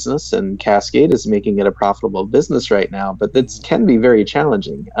profitable business, and Cascade is making it a profitable business right now, but it can be very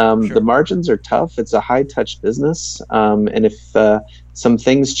challenging. Sure. The margins are tough. It's a high-touch business, and if some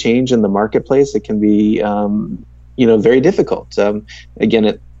things change in the marketplace, it can be very difficult.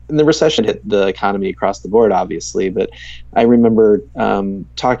 Again, the recession hit the economy across the board, obviously, but I remember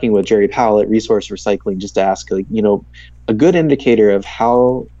talking with Jerry Powell at Resource Recycling just to ask, a good indicator of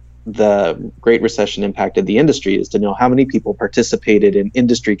how the Great Recession impacted the industry is to know how many people participated in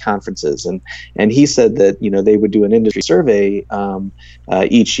industry conferences, and he said that they would do an industry survey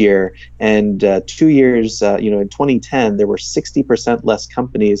each year, and 2 years in 2010 there were 60% less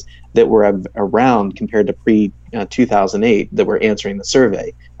companies that were around compared to pre 2008 that were answering the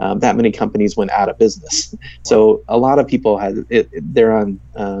survey. That many companies went out of business. So a lot of people they're on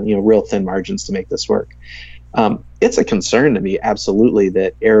real thin margins to make this work. It's a concern to me, absolutely,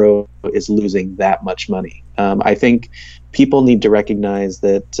 that Aero is losing that much money. I think people need to recognize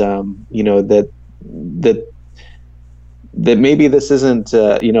that that maybe this isn't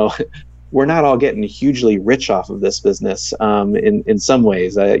we're not all getting hugely rich off of this business in some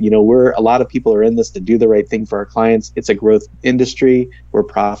ways. A lot of people are in this to do the right thing for our clients. It's a growth industry. We're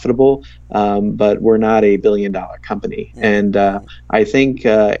profitable, but we're not a billion-dollar company. And I think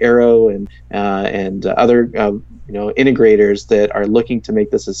Aero and other integrators that are looking to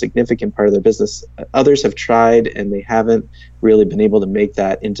make this a significant part of their business, others have tried and they haven't really been able to make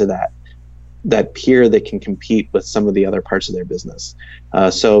that into that peer that can compete with some of the other parts of their business.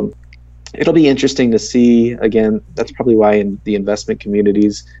 So it'll be interesting to see. Again, that's probably why in the investment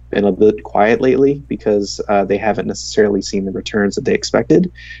community's been a bit quiet lately, because they haven't necessarily seen the returns that they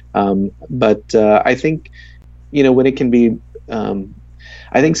expected. But I think, when it can be,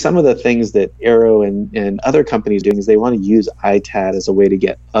 I think some of the things that Aero and other companies doing is they want to use ITAD as a way to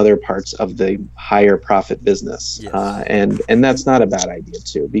get other parts of the higher profit business. Yes. And that's not a bad idea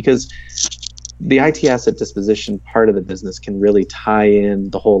too, because the IT asset disposition part of the business can really tie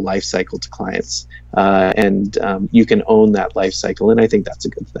in the whole life cycle to clients, and you can own that life cycle, and I think that's a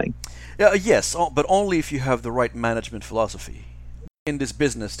good thing. Yes, but only if you have the right management philosophy. In this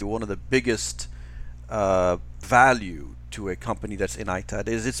business, one of the biggest value to a company that's in ITAD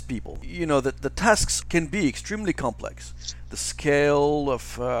is its people. You know, the tasks can be extremely complex. The scale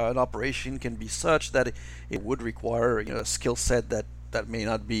of an operation can be such that it would require a skill set that may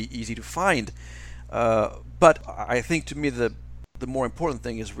not be easy to find. But I think to me the more important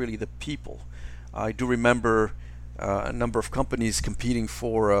thing is really the people. I do remember a number of companies competing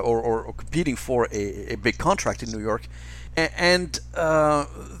for or competing for a big contract in New York, and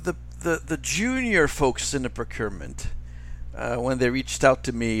the junior folks in the procurement, when they reached out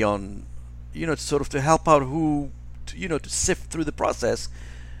to me on sort of to help out to sift through the process,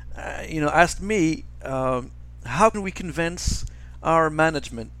 asked me, how can we convince our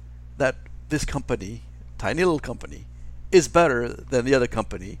management that this company, tiny little company, is better than the other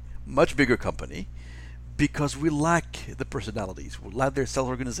company, much bigger company, because we lack the personalities, we lack their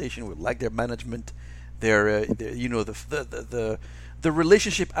self-organization, we lack their management, their the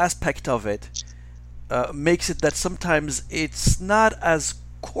relationship aspect of it makes it that sometimes it's not as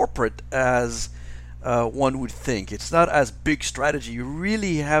corporate as one would think. It's not as big strategy. You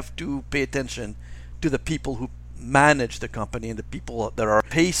really have to pay attention to the people who manage the company and the people that are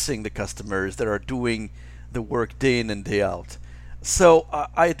pacing the customers, that are doing the work day in and day out. So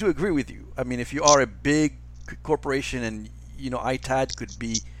I do agree with you. I mean, if you are a big corporation and ITAD could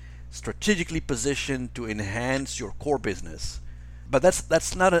be strategically positioned to enhance your core business, but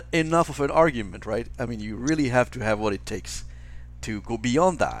that's not enough of an argument, right? I mean, you really have to have what it takes to go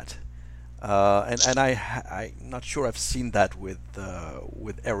beyond that. And I'm not sure I've seen that with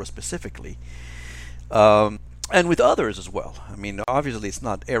Arrow specifically. And with others as well. I mean, obviously, it's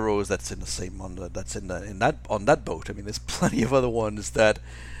not Arrows that's in the same on that boat. I mean, there's plenty of other ones that,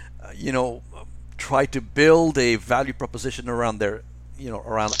 try to build a value proposition around their,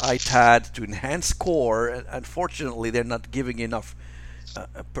 around ITAD to enhance core. And unfortunately, they're not giving enough,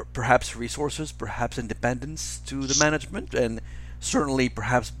 perhaps resources, perhaps independence to the management, and certainly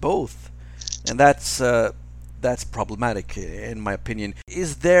perhaps both. And that's problematic, in my opinion.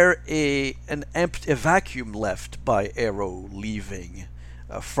 Is there a vacuum left by Arrow leaving,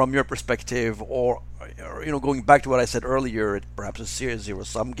 from your perspective, or going back to what I said earlier, perhaps a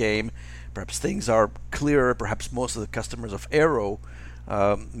zero-sum game, perhaps things are clearer, perhaps most of the customers of Arrow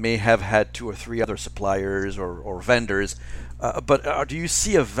may have had 2 or 3 other suppliers or vendors, but do you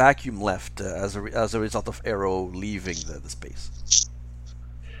see a vacuum left as a result of Arrow leaving the space?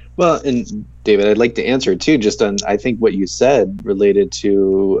 Well, and David, I'd like to answer too, just on I think what you said related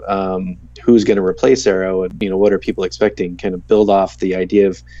to who's going to replace Arrow, and what are people expecting. Kind of build off the idea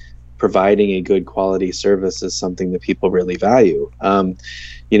of providing a good quality service is something that people really value.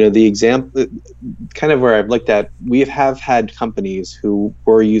 The example, kind of where I've looked at, we have had companies who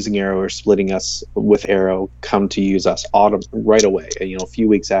were using Arrow or splitting us with Arrow come to use us right away, a few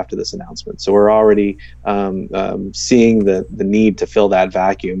weeks after this announcement. So we're already seeing the need to fill that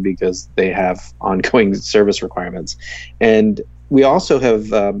vacuum because they have ongoing service requirements. And we also have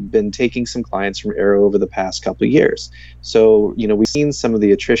been taking some clients from Arrow over the past couple of years. So, we've seen some of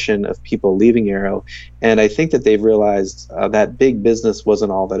the attrition of people leaving Arrow, and I think that they've realized that big business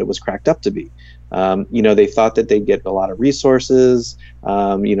wasn't all that it was cracked up to be. They thought that they'd get a lot of resources,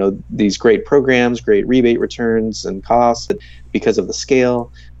 these great programs, great rebate returns and costs because of the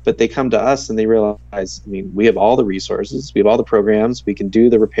scale. But they come to us and they realize, we have all the resources, we have all the programs, we can do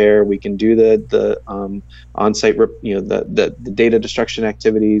the repair, we can do the on-site, the data destruction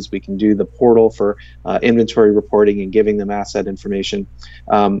activities, we can do the portal for inventory reporting and giving them asset information,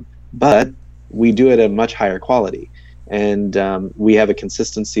 but we do it at a much higher quality. And we have a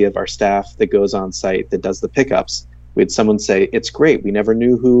consistency of our staff that goes on site that does the pickups. We had someone say, it's great. We never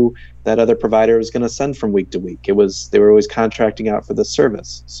knew who that other provider was going to send from week to week. They were always contracting out for the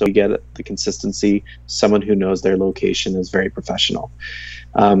service. So we get the consistency. Someone who knows their location is very professional.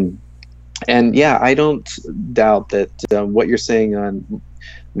 And yeah, I don't doubt that what you're saying on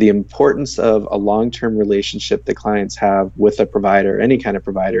the importance of a long-term relationship that clients have with a provider, any kind of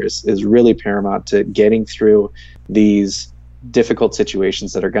provider, is really paramount to getting through these difficult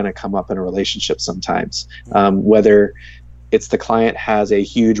situations that are going to come up in a relationship sometimes. Whether it's the client has a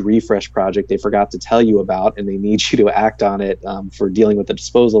huge refresh project they forgot to tell you about and they need you to act on it for dealing with the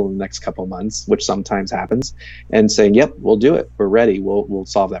disposal in the next couple of months, which sometimes happens, and saying, yep, we'll do it. We're ready. We'll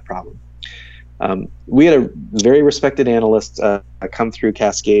solve that problem. We had a very respected analyst come through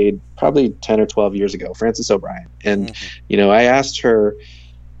Cascade probably 10 or 12 years ago, Frances O'Brien. And, I asked her,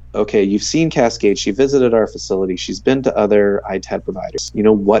 okay, you've seen Cascade. She visited our facility. She's been to other ITAD providers.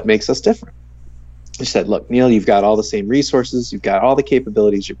 What makes us different? She said, look, Neil, you've got all the same resources. You've got all the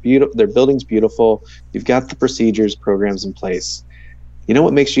capabilities. You're beautiful. Their building's beautiful. You've got the procedures, programs in place.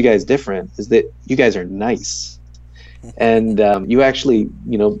 What makes you guys different is that you guys are nice. And you actually,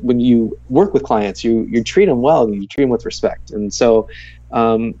 when you work with clients, you treat them well and you treat them with respect. And so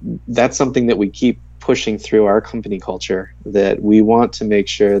that's something that we keep pushing through our company culture, that we want to make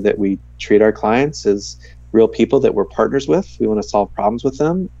sure that we treat our clients as real people that we're partners with. We want to solve problems with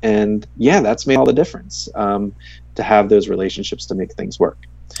them. And that's made all the difference, to have those relationships to make things work.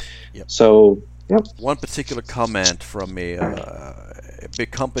 Yep. So, yep. One particular comment from a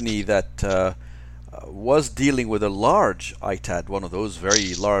big company that was dealing with a large ITAD, one of those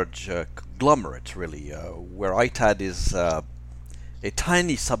very large conglomerates, really, where ITAD is a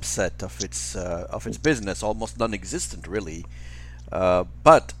tiny subset of its business, almost non-existent, really.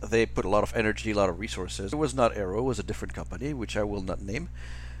 But they put a lot of energy, a lot of resources. It was not Aero, it was a different company, which I will not name.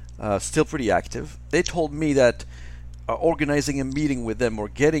 Still pretty active. They told me that organizing a meeting with them or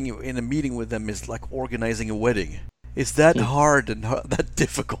getting in a meeting with them is like organizing a wedding. It's that hard and that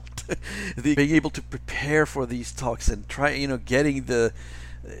difficult. Being able to prepare for these talks and try, getting the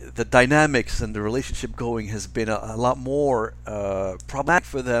dynamics and the relationship going has been a lot more problematic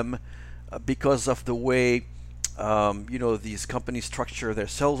for them because of the way these companies structure their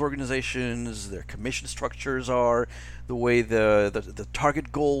sales organizations, their commission structures are, the way the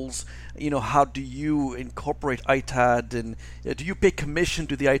target goals. How do you incorporate ITAD, and do you pay commission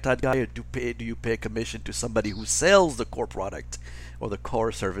to the ITAD guy, or do you pay commission to somebody who sells the core product or the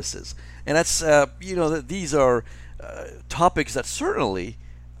core services? And that's these are topics that certainly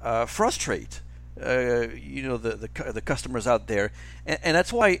frustrate the customers out there, and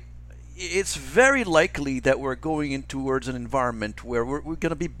that's why it's very likely that we're going in towards an environment where we're going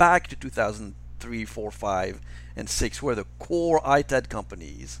to be back to 2003, 4, 5, and 6, where the core ITAD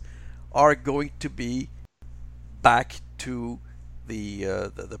companies are going to be back to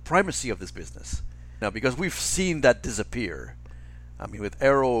the primacy of this business. Now, because we've seen that disappear. I mean, with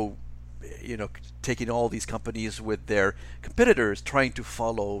Aero, taking all these companies with their competitors trying to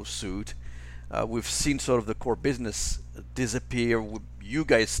follow suit, we've seen sort of the core business disappear with you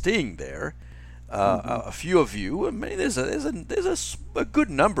guys staying there. A few of you, I mean, there's a good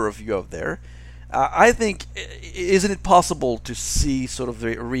number of you out there. I think, isn't it possible to see sort of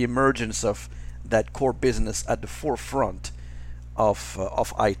the reemergence of that core business at the forefront of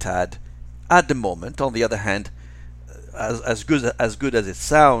ITAD at the moment? On the other hand, as good as it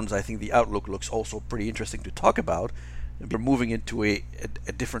sounds, I think the outlook looks also pretty interesting to talk about. We're moving into a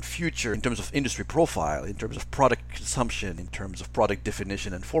different future in terms of industry profile, in terms of product consumption, in terms of product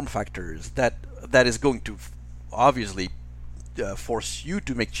definition and form factors. That is going to obviously force you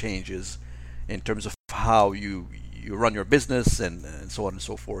to make changes in terms of how you run your business and so on and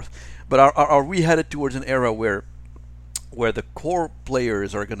so forth. But are we headed towards an era where the core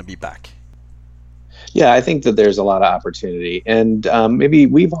players are going to be back? Yeah, I think that there's a lot of opportunity, and maybe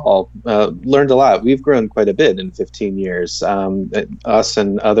we've all learned a lot. We've grown quite a bit in 15 years, us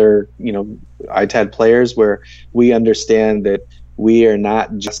and other, ITAD players, where we understand that we are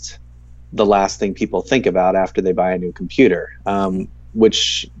not just the last thing people think about after they buy a new computer,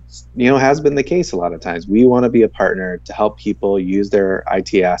 which has been the case a lot of times. We want to be a partner to help people use their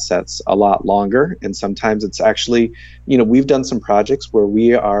IT assets a lot longer. And sometimes it's actually, we've done some projects where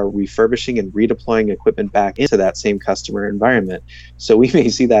we are refurbishing and redeploying equipment back into that same customer environment. So we may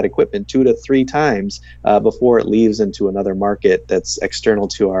see that equipment 2 to 3 times before it leaves into another market that's external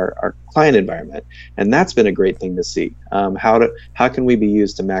to our client environment. And that's been a great thing to see. How can we be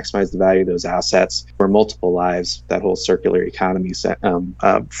used to maximize the value of those assets for multiple lives, that whole circular economy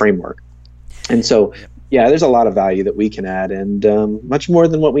framework. And so, there's a lot of value that we can add, and much more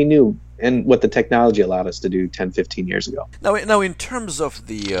than what we knew and what the technology allowed us to do 10, 15 years ago. Now in terms of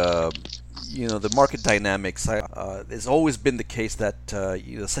the the market dynamics, it's always been the case that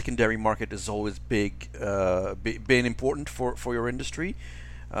the secondary market has always been important for your industry.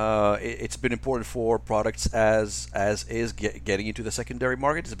 It's been important for products as is getting into the secondary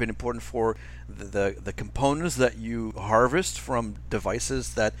market. It's been important for the components that you harvest from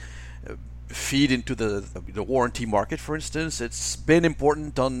devices that feed into the warranty market, for instance. It's been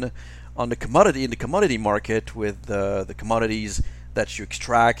important in the commodity market with the commodities that you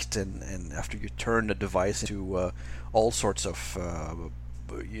extract and after you turn the device into all sorts of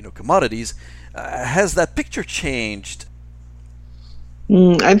commodities. Has that picture changed?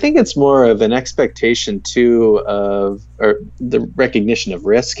 I think it's more of an expectation too of or the recognition of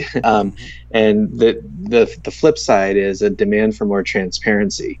risk, and the flip side is a demand for more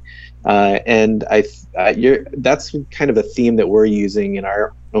transparency. And that's kind of a theme that we're using in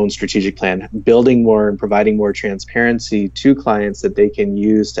our own strategic plan, building more and providing more transparency to clients that they can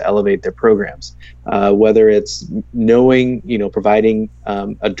use to elevate their programs. Whether it's providing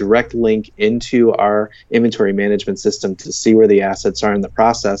a direct link into our inventory management system to see where the assets are in the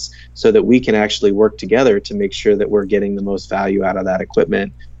process, so that we can actually work together to make sure that we're getting the most value out of that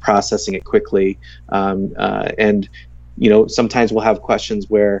equipment, processing it quickly, and sometimes we'll have questions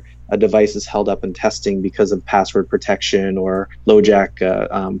where a device is held up in testing because of password protection or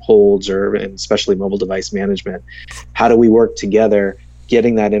LoJack holds, and especially mobile device management. How do we work together,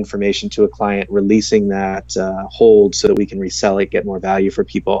 getting that information to a client, releasing that hold so that we can resell it, get more value for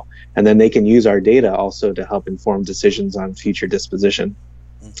people, and then they can use our data also to help inform decisions on future disposition,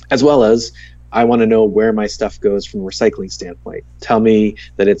 as well as I want to know where my stuff goes from a recycling standpoint. Tell me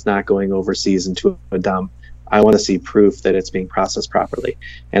that it's not going overseas into a dump. I want to see proof that it's being processed properly.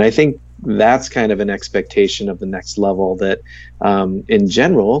 And I think that's kind of an expectation of the next level, that in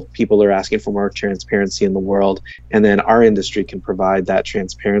general, people are asking for more transparency in the world. And then our industry can provide that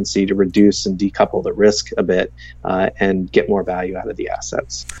transparency to reduce and decouple the risk a bit and get more value out of the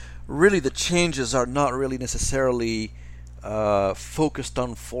assets. Really, the changes are not really necessarily focused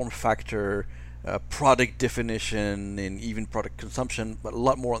on form factor, product definition, and even product consumption, but a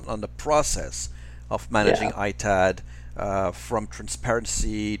lot more on the process of managing ITAD, from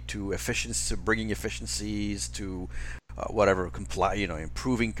transparency to efficiency, to bringing efficiencies to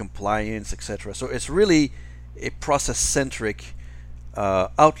improving compliance, etc. So it's really a process-centric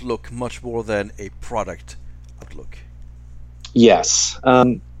outlook, much more than a product outlook. Yes.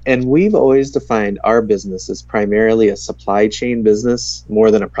 And we've always defined our business as primarily a supply chain business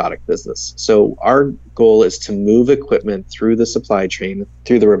more than a product business. So our goal is to move equipment through the supply chain,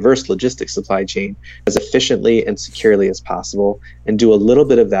 through the reverse logistics supply chain, as efficiently and securely as possible, and do a little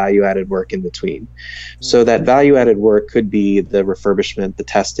bit of value-added work in between. So that value-added work could be the refurbishment, the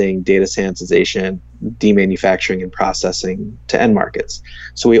testing, data sanitization, demanufacturing, and processing to end markets.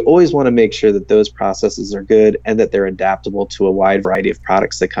 So we always want to make sure that those processes are good and that they're adaptable to a wide variety of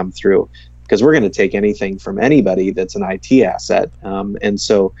products that come through, because we're going to take anything from anybody that's an IT asset. And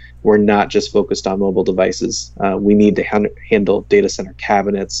so we're not just focused on mobile devices. We need to handle data center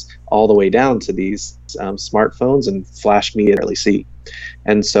cabinets all the way down to these smartphones and flash media rarely see.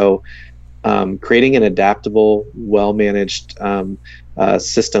 And so creating an adaptable, well-managed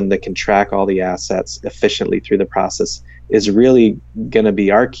system that can track all the assets efficiently through the process is really going to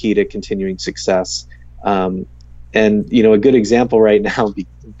be our key to continuing success. And a good example right now,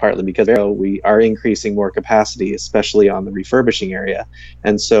 partly because we are increasing more capacity, especially on the refurbishing area.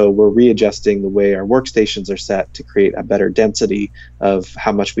 And so we're readjusting the way our workstations are set to create a better density of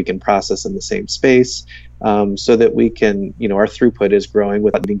how much we can process in the same space, so that we can, our throughput is growing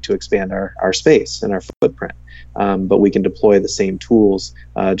without needing to expand our space and our footprint. But we can deploy the same tools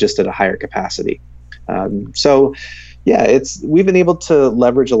just at a higher capacity. We've been able to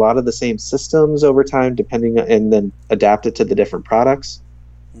leverage a lot of the same systems over time, and then adapt it to the different products.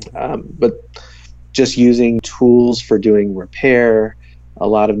 But just using tools for doing repair, a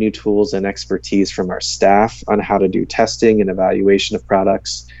lot of new tools and expertise from our staff on how to do testing and evaluation of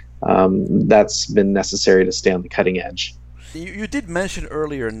products, that's been necessary to stay on the cutting edge. You did mention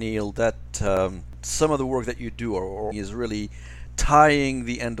earlier, Neil, that some of the work that you do is really tying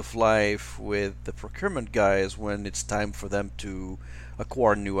the end of life with the procurement guys when it's time for them to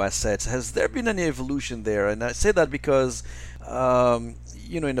acquire new assets. Has there been any evolution there? And I say that because,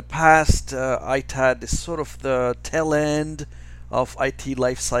 in the past, ITAD is sort of the tail end of IT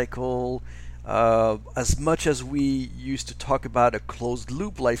life cycle. As much as we used to talk about a closed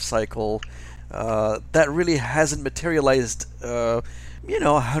loop life cycle, that really hasn't materialized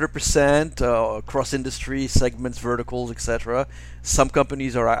 100% across industry segments, verticals, etc. Some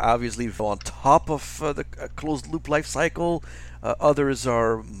companies are obviously on top of the closed loop life cycle. Others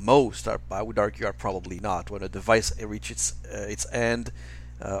I would argue, are probably not. When a device reaches its end,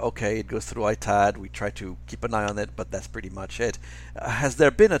 it goes through ITAD. We try to keep an eye on it, but that's pretty much it. Has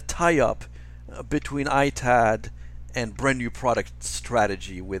there been a tie-up between ITAD and brand new product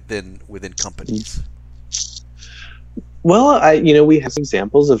strategy within companies? Well, we have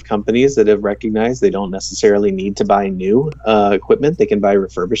examples of companies that have recognized they don't necessarily need to buy new equipment. They can buy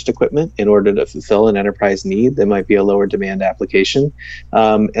refurbished equipment in order to fulfill an enterprise need that might be a lower demand application.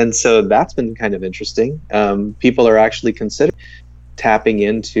 And so that's been kind of interesting. People are actually considering tapping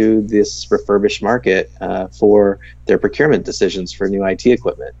into this refurbished market for their procurement decisions for new IT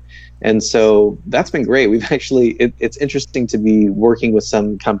equipment. And so that's been great. We've actually, it's interesting to be working with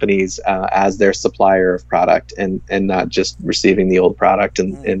some companies as their supplier of product and not just receiving the old product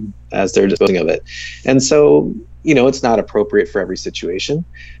and as they're disposing of it. And so, it's not appropriate for every situation.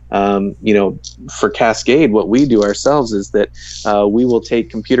 For Cascade, what we do ourselves is that we will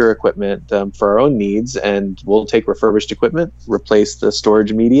take computer equipment for our own needs, and we'll take refurbished equipment, replace the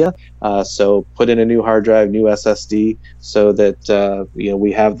storage media, so put in a new hard drive, new SSD, so that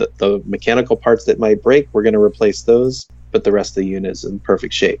we have the mechanical parts that might break. We're going to replace those, but the rest of the unit is in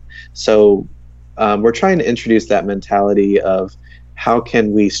perfect shape. So we're trying to introduce that mentality of how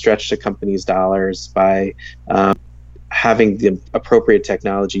can we stretch the company's dollars by having the appropriate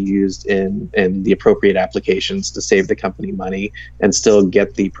technology used in the appropriate applications to save the company money and still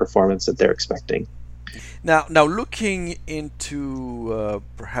get the performance that they're expecting. Now looking into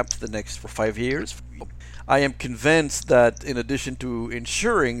perhaps the next 5 years, I am convinced that in addition to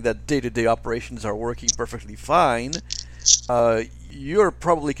ensuring that day-to-day operations are working perfectly fine, you're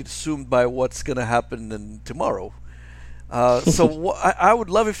probably consumed by what's going to happen tomorrow. So I would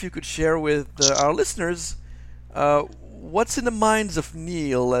love if you could share with our listeners what's in the minds of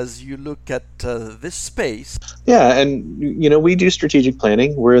Neil as you look at this space. Yeah, and we do strategic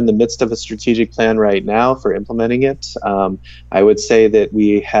planning. We're in the midst of a strategic plan right now for implementing it. I would say that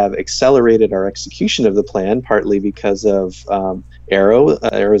we have accelerated our execution of the plan, partly because of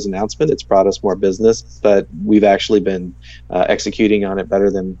Arrow's announcement. It's brought us more business, but we've actually been executing on it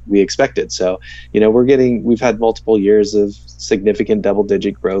better than we expected. So, we've had multiple years of significant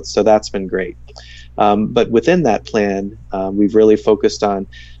double-digit growth, so that's been great. But within that plan, we've really focused on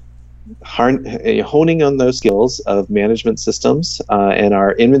honing on those skills of management systems and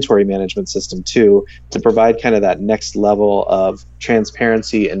our inventory management system too, to provide kind of that next level of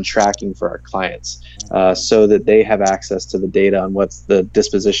transparency and tracking for our clients, so that they have access to the data on what's the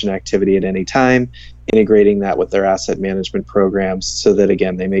disposition activity at any time, integrating that with their asset management programs so that,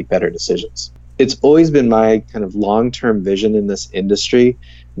 again, they make better decisions. It's always been my kind of long-term vision in this industry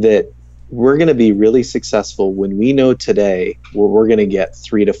that we're going to be really successful when we know today where we're going to get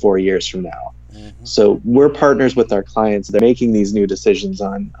 3 to 4 years from now. Mm-hmm. So we're partners with our clients. They're making these new decisions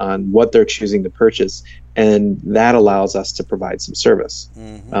on what they're choosing to purchase, and that allows us to provide some service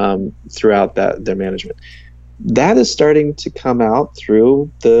throughout their management. That is starting to come out through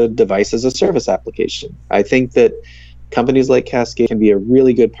the device as a service application. I think that companies like Cascade can be a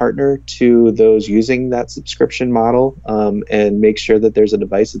really good partner to those using that subscription model, and make sure that there's a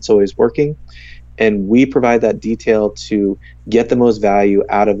device that's always working. And we provide that detail to get the most value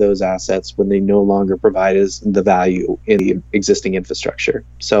out of those assets when they no longer provide us the value in the existing infrastructure.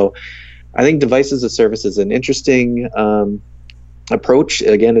 So I think device as a service is an interesting approach.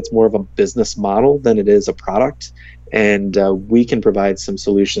 Again, it's more of a business model than it is a product. And we can provide some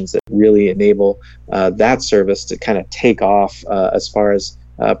solutions that really enable that service to kind of take off as far as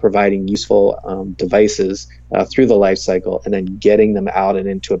providing useful devices through the life cycle, and then getting them out and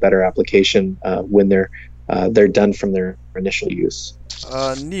into a better application when they're done from their initial use.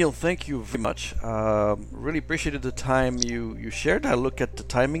 Neil, thank you very much. Really appreciated the time you shared. I look at the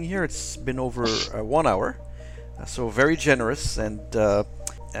timing here. It's been over 1 hour, so very generous, and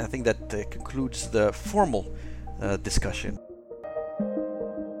I think that concludes the formal discussion.